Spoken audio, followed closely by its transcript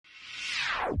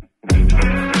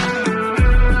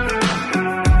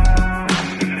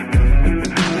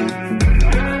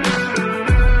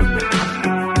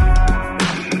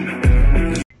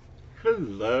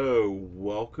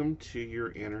on to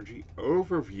your energy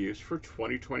overviews for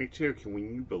 2022. Can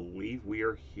you believe we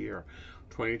are here?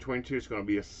 2022 is going to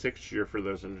be a 6th year for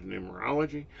those into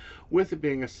numerology. With it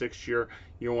being a 6th year,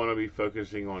 you want to be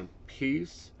focusing on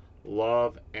peace,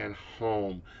 love, and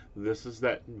home. This is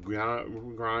that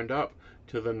grind up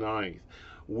to the 9th.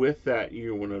 With that,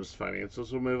 you will notice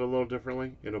finances will move a little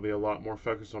differently. It'll be a lot more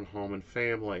focused on home and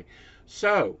family.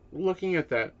 So, looking at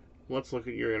that, let's look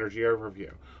at your energy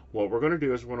overview. What we're going to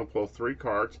do is we're going to pull 3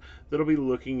 cards that'll be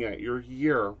looking at your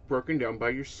year broken down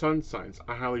by your sun signs.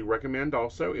 I highly recommend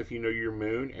also, if you know your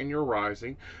moon and your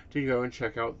rising, to go and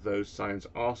check out those signs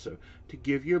also to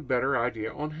give you a better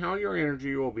idea on how your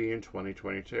energy will be in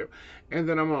 2022. And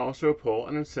then I'm going to also pull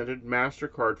an Ascended Master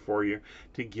card for you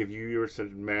to give you your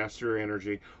Ascended Master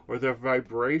energy or the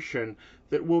vibration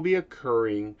that will be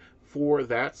occurring for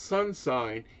that sun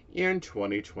sign in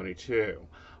 2022.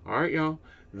 Alright, y'all.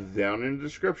 Down in the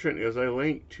description is a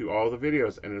link to all the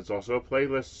videos, and it's also a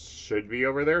playlist, should be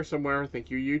over there somewhere, thank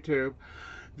you YouTube,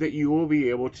 that you will be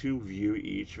able to view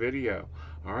each video.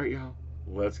 Alright, y'all.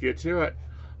 Let's get to it.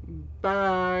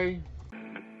 Bye.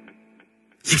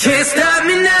 You can't stop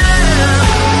me now.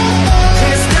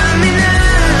 Can't stop me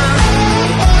now.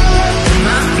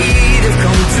 My feet have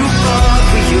come too far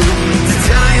for you to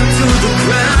tie them to the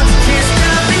ground. You can't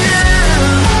stop me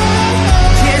now.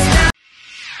 Can't stop.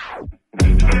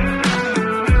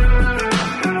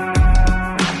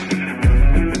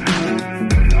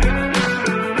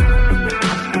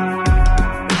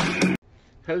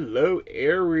 Hello,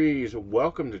 Aries.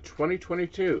 Welcome to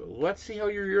 2022. Let's see how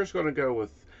your year's going to go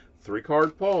with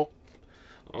 3-card pull.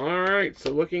 Alright,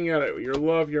 so looking at it, your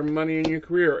love, your money, and your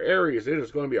career. Aries, it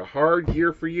is going to be a hard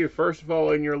year for you. First of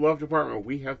all, in your love department,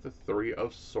 we have the 3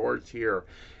 of Swords here.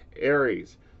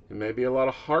 Aries, it may be a lot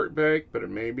of heartbreak, but it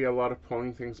may be a lot of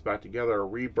pulling things back together, a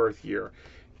rebirth year.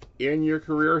 In your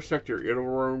career sector,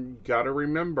 you've got to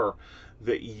remember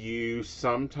that you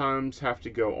sometimes have to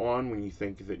go on when you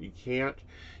think that you can't.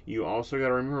 You also got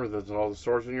to remember that all the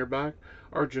swords in your back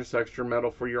are just extra metal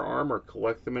for your armor.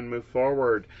 Collect them and move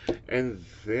forward. And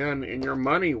then in your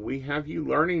money, we have you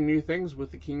learning new things with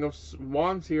the King of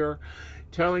Wands here,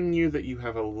 telling you that you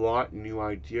have a lot new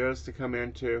ideas to come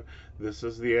into. This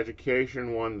is the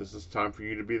education one. This is time for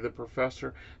you to be the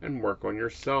professor and work on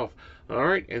yourself.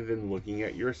 Alright, and then looking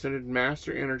at your Ascended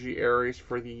Master energy, Aries,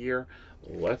 for the year.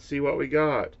 Let's see what we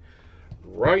got.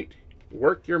 Right,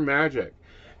 work your magic.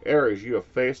 Aries, you have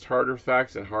faced harder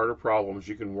facts and harder problems.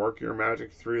 You can work your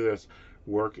magic through this.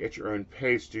 Work at your own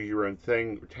pace. Do your own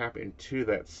thing. Tap into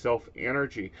that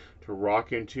self-energy to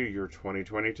rock into your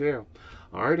 2022.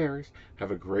 Alright, Aries,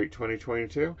 have a great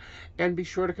 2022. And be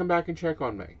sure to come back and check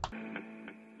on me.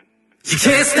 You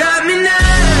can't stop me now.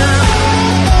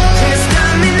 Can't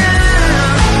stop me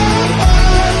now.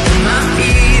 My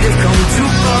feet have come too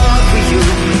far for you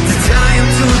to tie them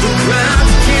to the ground.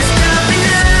 You can't stop me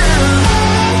now.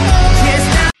 Can't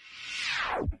stop.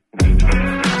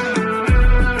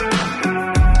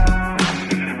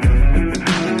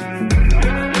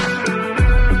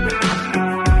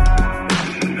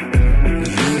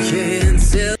 You can't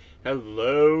tell.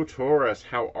 Hello, Taurus.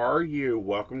 How are you?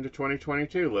 Welcome to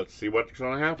 2022. Let's see what's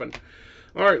going to happen.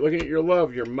 Alright, looking at your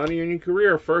love, your money, and your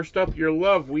career. First up, your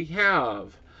love, we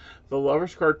have the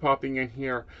Lover's card popping in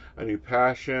here. A new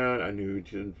passion, a new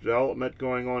development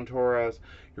going on, Taurus.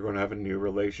 You're going to have a new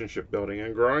relationship building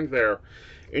and growing there.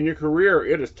 In your career,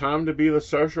 it is time to be the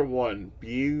social one.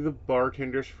 Be the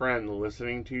bartender's friend,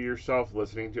 listening to yourself,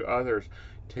 listening to others.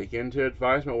 Take into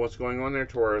advisement what's going on there,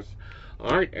 Taurus.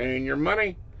 Alright, and in your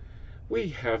money, we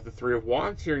have the 3 of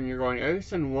Wands here, and you're going,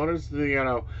 Edison, what does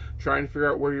the, trying to figure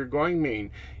out where you're going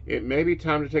mean? It may be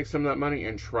time to take some of that money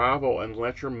and travel and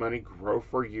let your money grow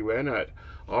for you in it.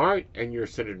 Alright, and your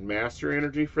Ascended Master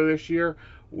energy for this year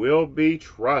will be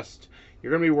trust.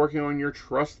 You're going to be working on your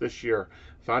trust this year,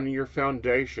 finding your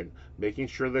foundation, making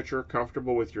sure that you're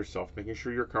comfortable with yourself, making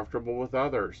sure you're comfortable with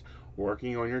others,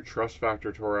 working on your trust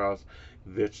factor, Taurus.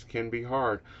 This can be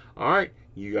hard. Alright,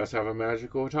 you guys have a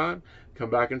magical time. Come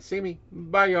back and see me.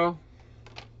 Bye, y'all.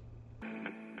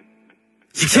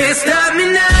 You can't stop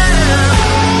me now.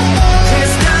 Can't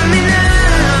stop me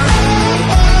now.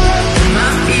 My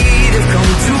feet have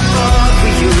come too far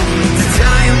for you to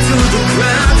tie them to the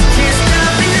ground. You can't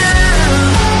stop me now.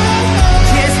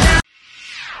 Can't stop.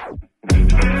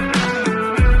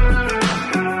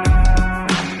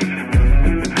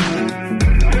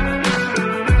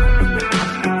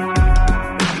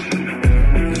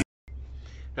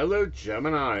 Hello,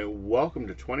 Gemini. Welcome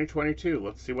to 2022.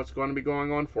 Let's see what's going to be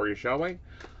going on for you, shall we?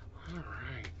 All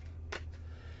right.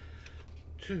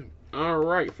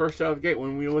 Alright, first out of the gate,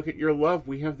 when we look at your love,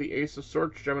 we have the Ace of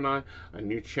Swords, Gemini. A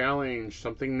new challenge,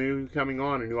 something new coming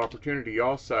on, a new opportunity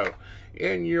also.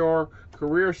 In your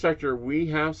career sector, we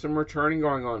have some returning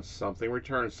going on. Something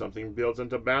returns, something builds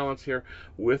into balance here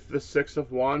with the Six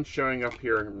of Wands showing up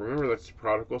here. Remember, that's the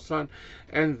prodigal son.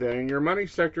 And then in your money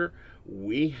sector,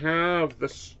 we have the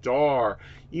Star.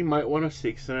 You might want to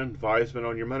seek some advisement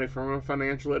on your money from a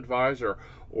financial advisor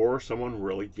or someone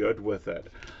really good with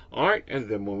it. Alright, and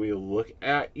then when we look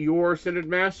at your Ascended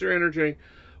Master energy,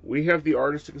 we have the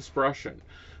artistic expression.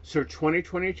 So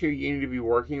 2022, you need to be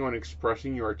working on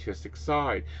expressing your artistic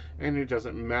side. And it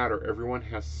doesn't matter. Everyone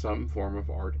has some form of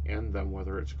art in them,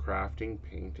 whether it's crafting,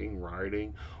 painting,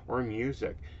 writing, or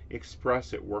music.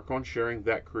 Express it. Work on sharing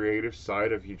that creative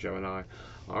side of you, Gemini.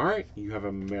 Alright, you have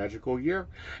a magical year.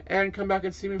 And come back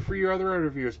and see me for your other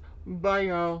interviews. Bye,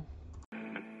 y'all.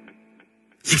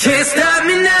 You can't stop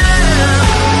me now.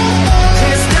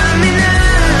 Can't stop me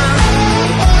now.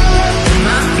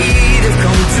 My feet have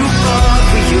come too far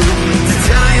for you to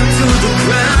tie 'em to the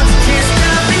ground. You can't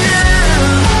stop me now.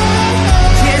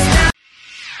 Can't stop.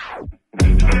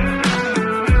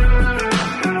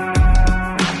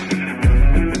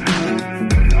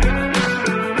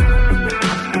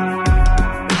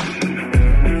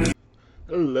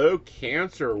 Hello,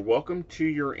 Cancer. Welcome to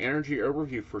your energy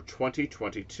overview for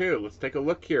 2022. Let's take a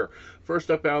look here. First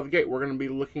up out of the gate, we're going to be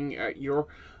looking at your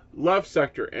love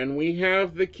sector, and we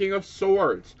have the King of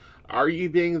Swords. Are you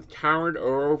being tyrant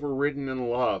or overridden in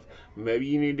love? Maybe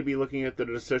you need to be looking at the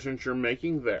decisions you're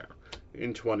making there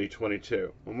in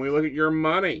 2022. When we look at your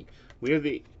money, we have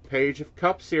the Page of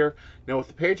Cups here. Now, with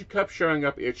the Page of Cups showing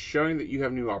up, it's showing that you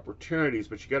have new opportunities,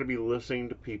 but you got to be listening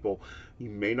to people. You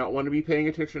may not want to be paying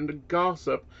attention to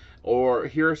gossip or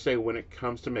hearsay when it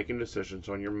comes to making decisions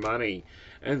on your money.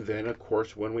 And then, of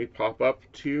course, when we pop up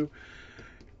to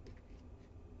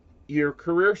your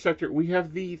career sector, we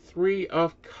have the Three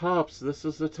of Cups. This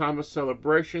is the time of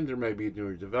celebration. There may be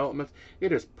new developments.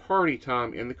 It is party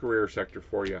time in the career sector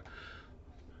for you.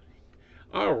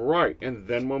 All right, and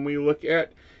then when we look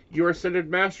at your Ascended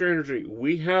Master energy,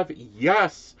 we have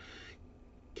yes.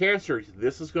 Cancer,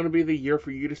 this is going to be the year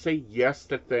for you to say yes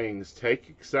to things. Take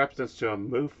acceptance to them.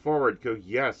 Move forward. Go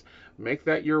yes. Make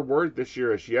that your word this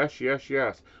year is yes, yes,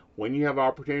 yes. When you have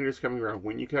opportunities coming around,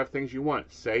 when you have things you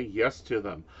want, say yes to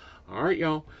them. All right,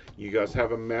 y'all. You guys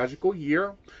have a magical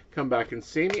year. Come back and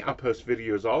see me. I post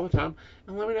videos all the time.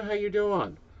 And let me know how you're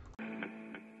doing.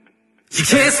 You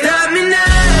can't stop me now.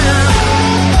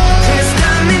 Can't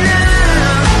stop me now.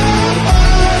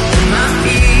 My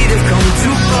feet have come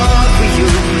too far for you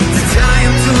to tie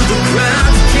 'em to the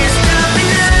ground. You can't stop me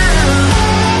now.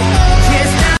 Can't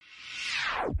stop.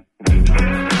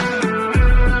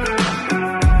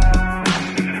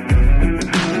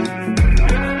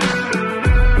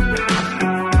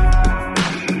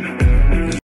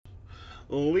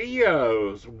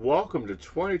 Leos, welcome to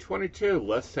 2022.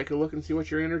 Let's take a look and see what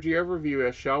your energy overview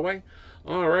is, shall we?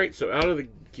 All right, so out of the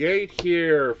gate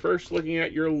here, first looking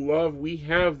at your love, we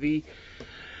have the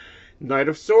Knight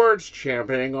of Swords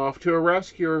championing off to a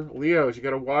rescuer. Leos, you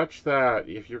got to watch that.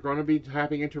 If you're going to be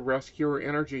tapping into rescuer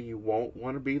energy, you won't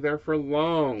want to be there for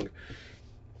long.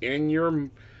 In your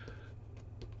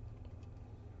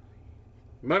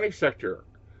money sector,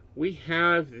 we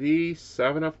have the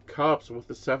Seven of Cups. With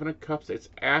the Seven of Cups, it's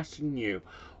asking you,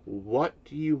 what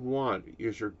do you want?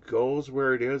 Is your goals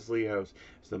where it is, Leos?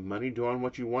 Is the money doing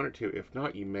what you want it to? If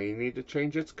not, you may need to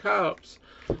change its cups.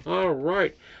 All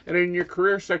right. And in your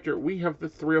career sector, we have the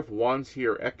Three of Wands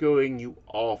here, echoing you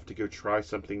off to go try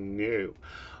something new.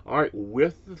 All right.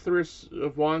 With the Three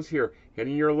of Wands here,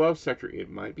 hitting your love sector,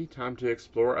 it might be time to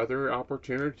explore other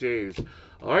opportunities.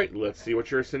 All right, let's see what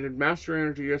your Ascended Master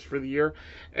energy is for the year.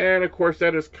 And, of course,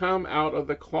 that has Come Out of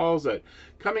the Closet.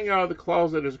 Coming Out of the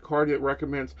Closet is a card that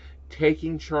recommends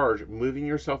taking charge, moving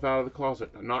yourself out of the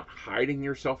closet, not hiding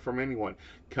yourself from anyone,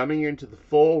 coming into the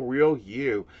full, real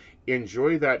you.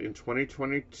 Enjoy that in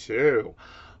 2022.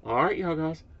 All right, y'all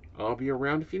guys, I'll be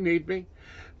around if you need me.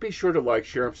 Be sure to like,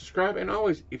 share, and subscribe. And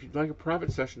always, if you'd like a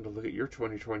private session to look at your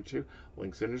 2022,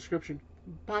 links in the description.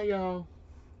 Bye, y'all.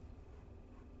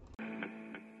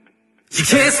 You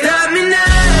can't stop me now.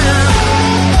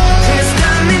 Can't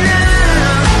stop me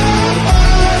now.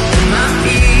 My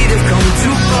feet have come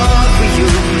too far for you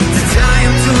to tie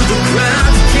 'em to the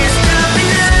ground. You can't stop me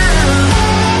now.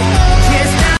 Can't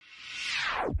stop.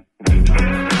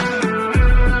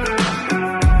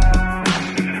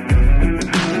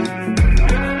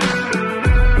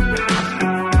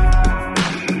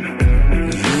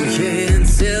 You can't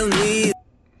tell me.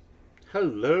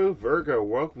 Hello, Virgo.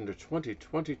 Welcome to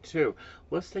 2022.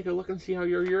 Let's take a look and see how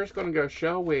your year is going to go,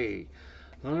 shall we?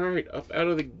 All right, up out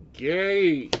of the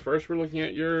gate. First, we're looking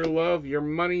at your love, your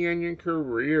money, and your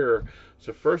career.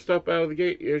 So first up out of the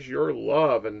gate is your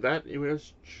love, and that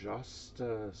is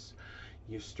justice.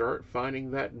 You start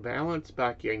finding that balance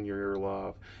back in your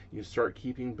love. You start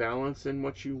keeping balance in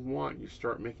what you want. You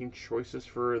start making choices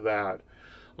for that.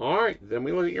 All right, then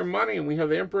we look at your money, and we have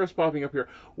the Empress popping up here,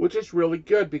 which is really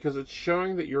good because it's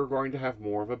showing that you're going to have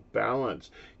more of a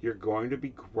balance. You're going to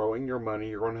be growing your money.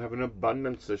 You're going to have an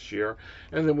abundance this year.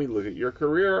 And then we look at your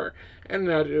career, and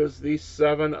that is the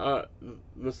Seven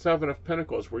of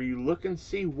Pentacles, where you look and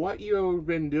see what you have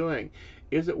been doing.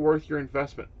 Is it worth your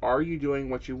investment? Are you doing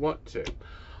what you want to?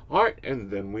 All right, and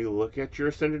then we look at your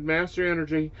Ascended Master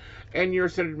energy, and your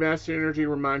Ascended Master energy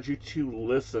reminds you to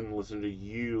listen to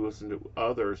you, listen to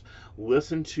others,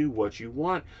 listen to what you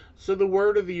want. So the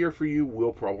word of the year for you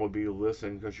will probably be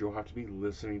listen, because you'll have to be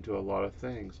listening to a lot of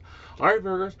things. All right,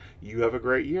 Virgos, you have a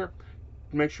great year.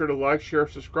 Make sure to like, share,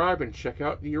 subscribe, and check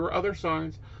out your other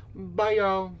signs. Bye,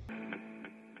 y'all.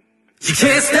 You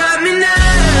can't stop me now.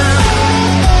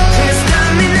 Can't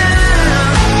stop me now.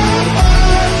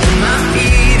 My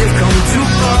feet have come too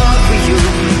far for you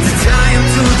to tie 'em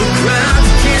to the ground.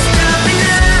 You can't stop me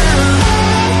now.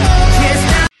 Can't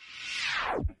stop.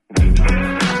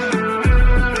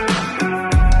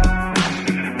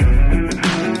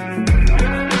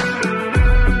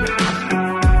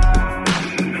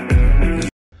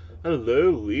 Hello,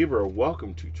 Libra.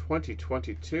 Welcome to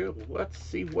 2022. Let's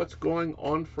see what's going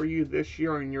on for you this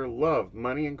year in your love,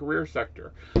 money, and career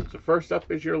sector. So first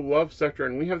up is your love sector,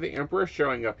 and we have the Emperor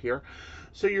showing up here.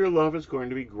 So your love is going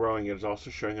to be growing. It is also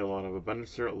showing a lot of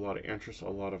abundance there, a lot of interest, a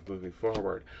lot of moving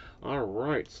forward. All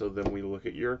right, so then we look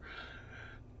at your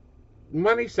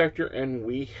money sector, and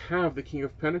we have the King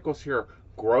of Pentacles here.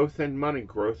 Growth in money,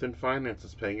 growth in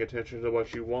finances, paying attention to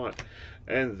what you want.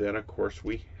 And then, of course,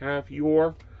 we have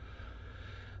your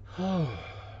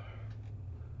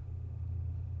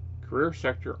career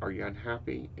sector. Are you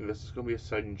unhappy? And this is going to be a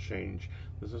sudden change.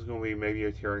 This is going to be maybe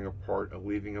a tearing apart, a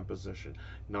leaving a position,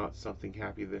 not something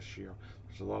happy this year.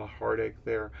 There's a lot of heartache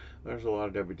there. There's a lot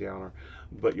of Debbie Downer,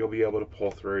 but you'll be able to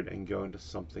pull through it and go into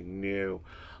something new.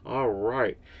 All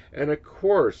right, and of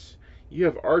course, you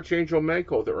have Archangel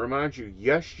Michael that reminds you,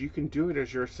 yes, you can do it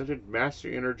as your Ascended Master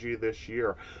energy this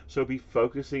year. So be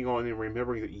focusing on and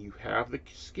remembering that you have the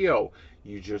skill.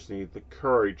 You just need the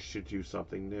courage to do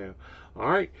something new. All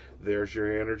right, there's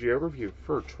your energy overview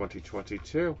for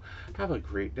 2022. Have a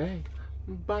great day.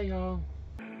 Bye, y'all.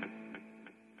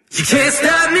 You can't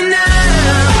stop me now.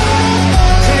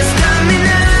 Can't stop me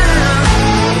now.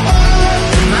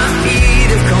 My feet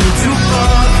have come too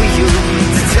far for you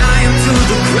to tie 'em to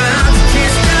the ground. You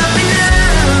can't stop me now.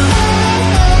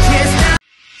 Can't stop.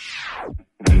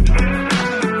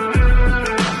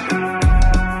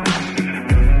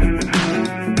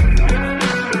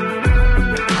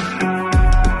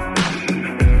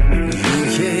 You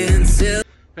can't tell.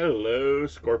 Hello,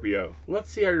 Scorpio. Let's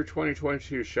see how your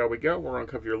 2022 shall we go. We're going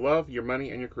to cover your love, your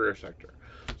money, and your career sector.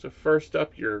 So first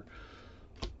up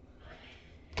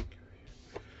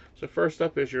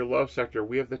is your love sector.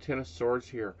 We have the Ten of Swords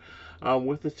here.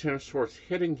 With the Ten of Swords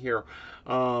hitting here,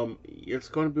 it's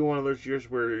going to be one of those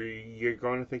years where you're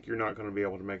going to think you're not going to be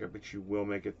able to make it, but you will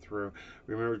make it through.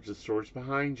 Remember, the sword's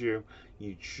behind you.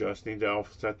 You just need to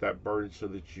offset that burden so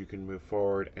that you can move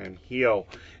forward and heal.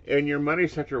 In your money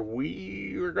sector,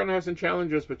 we're going to have some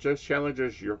challenges, but those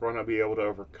challenges you're going to be able to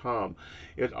overcome.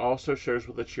 It also shows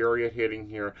with the Chariot hitting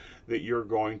here that you're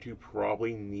going to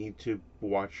probably need to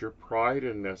watch your pride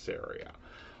in this area.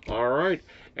 All right,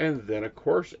 and then of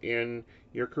course in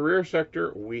your career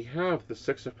sector we have the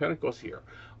Six of Pentacles here.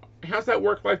 How's that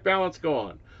work-life balance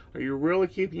going? Are you really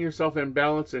keeping yourself in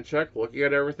balance and check? Looking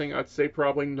at everything, I'd say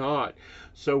probably not.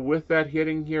 So with that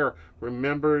hitting here,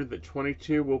 remember that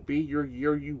 22 will be your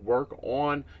year you work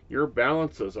on your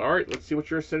balances. All right, let's see what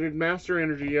your Ascended Master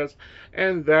energy is,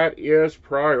 and that is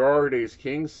priorities.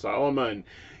 King Solomon.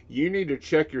 You need to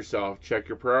check yourself, check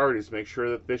your priorities, make sure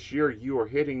that this year you are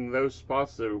hitting those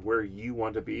spots that are where you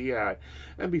want to be at,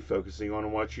 and be focusing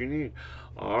on what you need.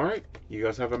 All right, you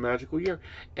guys have a magical year,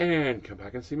 and come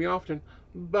back and see me often.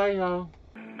 Bye, y'all.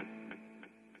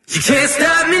 You can't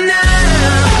stop me now.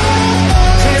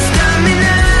 Can't stop me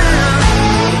now.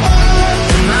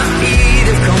 My feet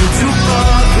have come too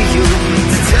far for you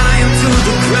to tie 'em to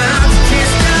the ground. You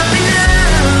can't stop me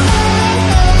now.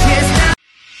 Can't stop.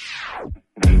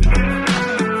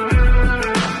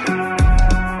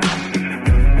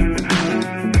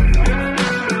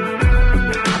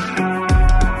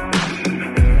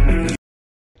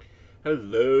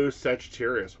 Hello,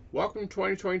 Sagittarius. Welcome to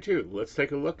 2022. Let's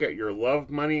take a look at your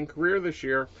love, money, and career this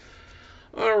year.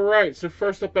 Alright, so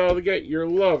first up out of the gate, your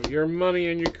love, your money,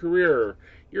 and your career.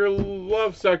 Your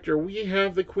love sector, we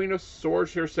have the Queen of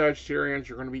Swords here, Sagittarians.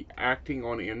 You're going to be acting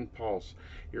on impulse.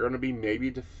 You're going to be maybe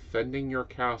defending your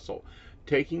castle,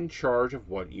 taking charge of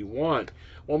what you want.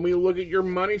 When we look at your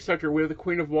money sector, we have the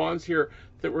Queen of Wands here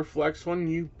that reflects on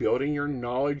you building your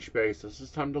knowledge base. This is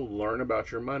time to learn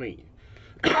about your money.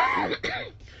 And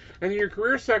in your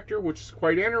career sector, which is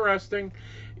quite interesting,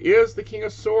 is the King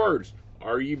of Swords.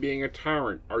 Are you being a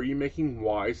tyrant? Are you making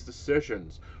wise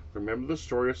decisions? Remember the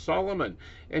story of Solomon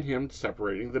and him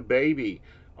separating the baby.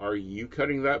 Are you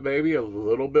cutting that baby a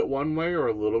little bit one way or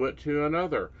a little bit to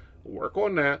another? Work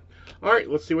on that. All right,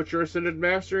 let's see what your Ascended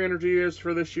Master energy is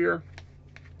for this year.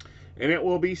 And it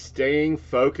will be staying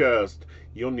focused.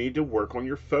 You'll need to work on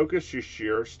your focus this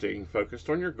year, staying focused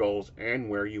on your goals and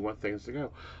where you want things to go.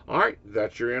 All right,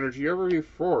 that's your energy overview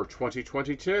for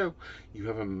 2022. You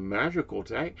have a magical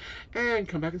day, and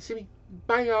come back and see me.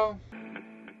 Bye, y'all.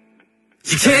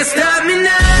 You can't stop me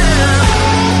now.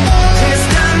 Can't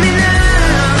stop me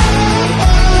now.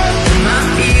 My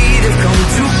feet have come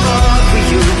too far for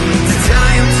you to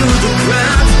tie 'em to the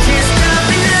ground. You can't stop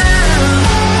me now.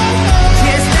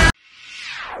 Can't stop.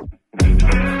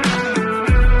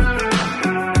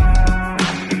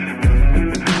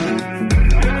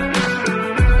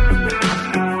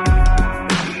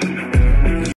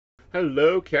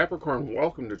 Hello, Capricorn.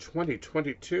 Welcome to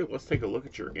 2022. Let's take a look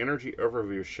at your energy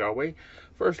overview, shall we?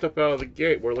 First up out of the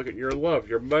gate, we're looking at your love,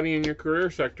 your money, and your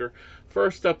career sector.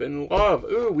 First up in love,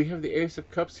 we have the Ace of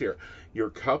Cups here.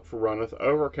 Your cup runneth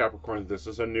over, Capricorn. This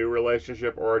is a new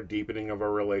relationship or a deepening of a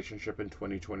relationship in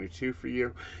 2022 for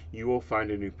you. You will find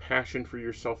a new passion for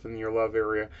yourself in your love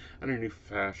area and a new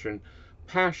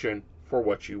passion for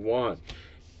what you want.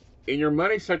 In your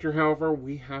money sector, however,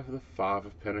 we have the Five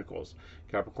of Pentacles.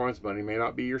 Capricorn's money may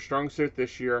not be your strong suit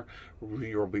this year.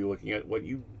 You'll be looking at what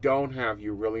you don't have.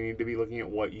 You really need to be looking at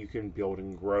what you can build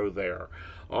and grow there.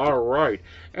 All right.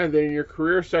 And then in your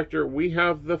career sector, we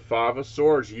have the Five of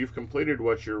Swords. You've completed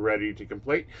what you're ready to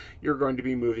complete. You're going to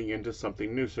be moving into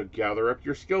something new. So gather up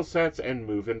your skill sets and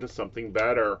move into something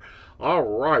better. All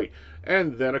right.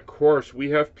 And then, of course, we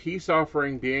have Peace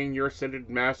Offering being your Ascended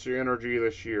Master energy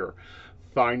this year.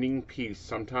 Finding peace,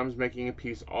 sometimes making a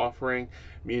peace offering,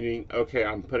 meaning, okay,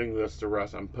 I'm putting this to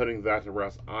rest, I'm putting that to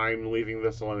rest, I'm leaving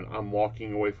this alone, I'm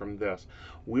walking away from this,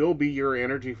 will be your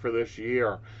energy for this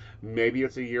year. Maybe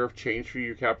it's a year of change for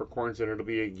you, Capricorns, and it'll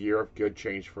be a year of good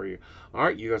change for you. All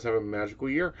right, you guys have a magical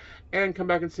year, and come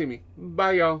back and see me.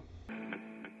 Bye, y'all.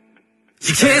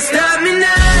 You can't stop me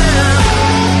now.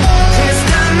 Can't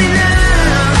stop me now.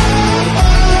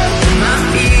 My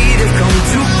feet have come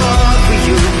too far for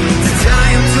you to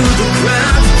tie 'em to the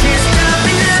ground. You can't stop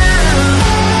me now.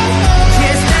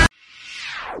 Can't stop.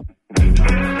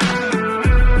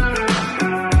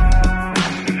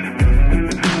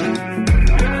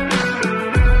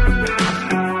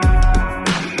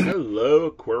 Hello,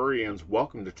 Aquarians.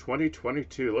 Welcome to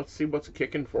 2022. Let's see what's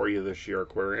kicking for you this year,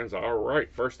 Aquarians. All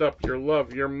right, first up, your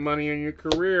love, your money, and your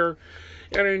career.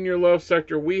 And in your love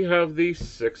sector, we have the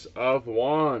Six of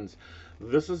Wands.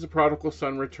 This is the prodigal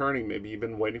son returning. Maybe you've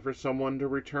been waiting for someone to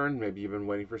return. Maybe you've been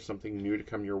waiting for something new to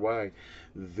come your way.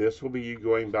 This will be you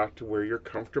going back to where you're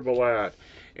comfortable at.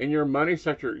 In your money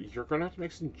sector, you're going to have to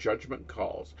make some judgment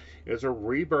calls. It's a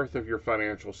rebirth of your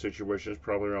financial situations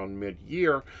probably around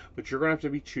mid-year, but you're going to have to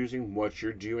be choosing what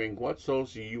you're doing. What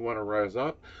souls do you want to rise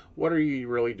up? What are you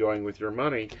really doing with your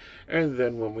money? And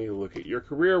then when we look at your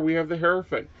career, we have the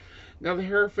Hierophant. Now, the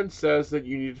Hierophant says that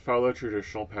you need to follow a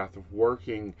traditional path of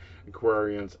working,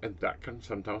 Aquarians, and that can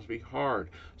sometimes be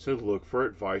hard. So look for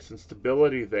advice and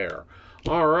stability there.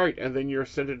 All right, and then your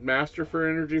Ascended Master for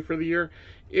energy for the year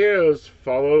is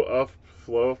follow a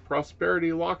flow of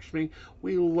prosperity, Lakshmi.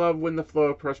 We love when the flow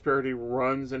of prosperity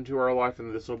runs into our life,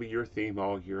 and this will be your theme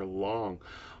all year long.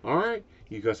 All right,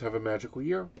 you guys have a magical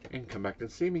year, and come back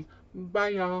and see me. Bye,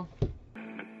 y'all.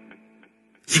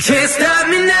 You can't stop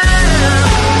me now.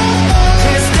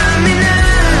 Can't stop me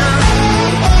now.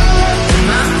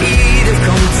 My feet have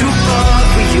come too far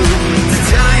for you to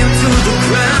tie 'em to the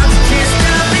ground. You can't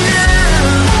stop me now.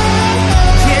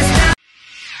 Can't stop.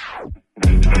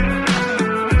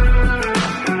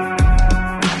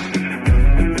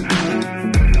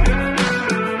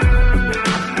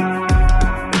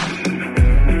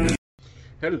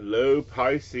 Hello,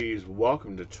 Pisces.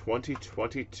 Welcome to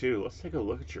 2022. Let's take a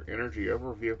look at your energy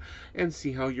overview and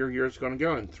see how your year is going to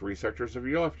go in 3 sectors of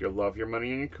your life: your love, your money,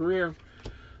 and your career.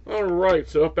 All right,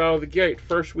 so up out of the gate,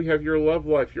 first we have your love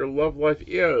life. Your love life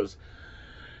is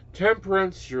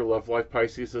Temperance, your love life,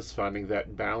 Pisces, is finding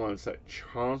that balance. That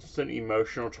constant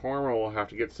emotional turmoil will have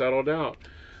to get settled out.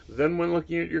 Then when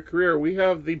looking at your career, we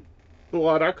have the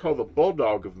what I call the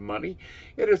bulldog of money.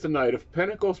 It is the Knight of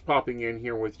Pentacles popping in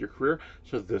here with your career,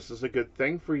 so this is a good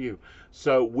thing for you.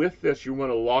 So with this, you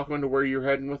want to lock onto where you're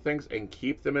heading with things and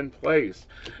keep them in place.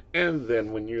 And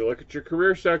then when you look at your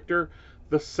career sector,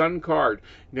 the Sun card.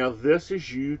 Now this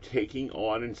is you taking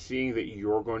on and seeing that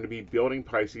you're going to be building,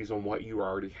 Pisces, on what you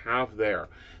already have there.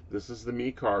 This is the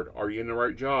Me card. Are you in the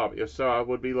right job? If so, I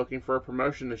would be looking for a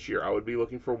promotion this year. I would be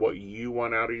looking for what you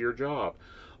want out of your job.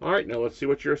 All right, now let's see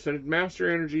what your Ascended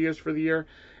Master energy is for the year.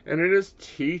 And it is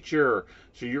Teacher.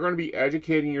 So you're going to be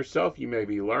educating yourself. You may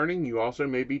be learning. You also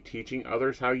may be teaching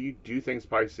others how you do things,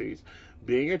 Pisces.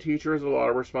 Being a teacher is a lot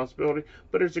of responsibility,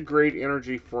 but it's a great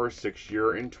energy for a 6th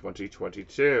year in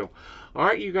 2022. All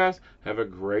right, you guys, have a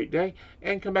great day,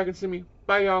 and come back and see me.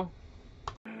 Bye, y'all.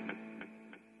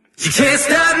 You can't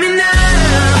stop me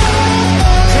now.